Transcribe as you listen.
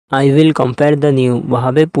I will compare the new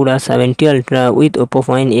Huawei Pura 70 Ultra with Oppo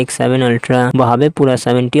Find X7 Ultra. Huawei Pura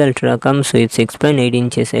 70 Ultra comes with 6.8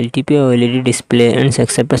 inches LTP OLED display and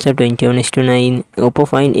success ratio 21:9. Oppo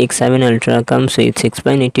Find X7 Ultra comes with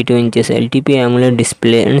 6.82 inches LTP AMOLED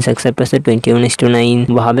display and success ratio 21:9.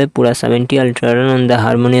 Huawei Pura 70 Ultra run on the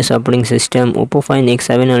Harmonious operating system. Oppo Find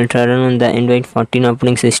X7 Ultra run on the Android 14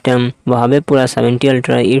 operating system. Huawei Pura 70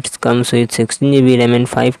 Ultra it comes with 16GB RAM and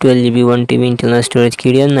 512GB 1TB internal storage.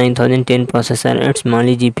 9010 processor and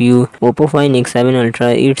Mali GPU. Oppo Find X7 Ultra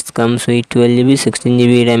it comes with 12GB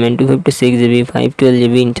 16GB RAM and 256GB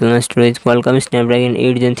 512GB internal storage. Qualcomm Snapdragon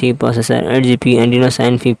 8 Gen 3 processor and GPU Adreno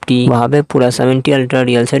 950. Huawei Pura 70 Ultra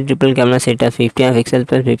real set triple camera setup 50 MP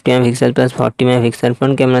plus 50 MP plus 40 MP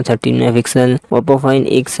front camera 13 MP. Oppo Find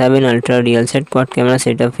X7 Ultra real set quad camera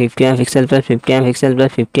setup 50 MP plus 50 MP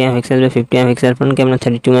plus 50 MP plus 50 MP front camera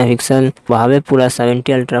 32 MP. Huawei Pura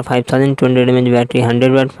 70 Ultra 5200 mAh battery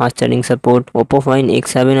 100W fast charging support. Oppo Find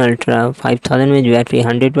X7 Ultra 5000 mAh battery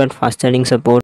 100W fast charging support.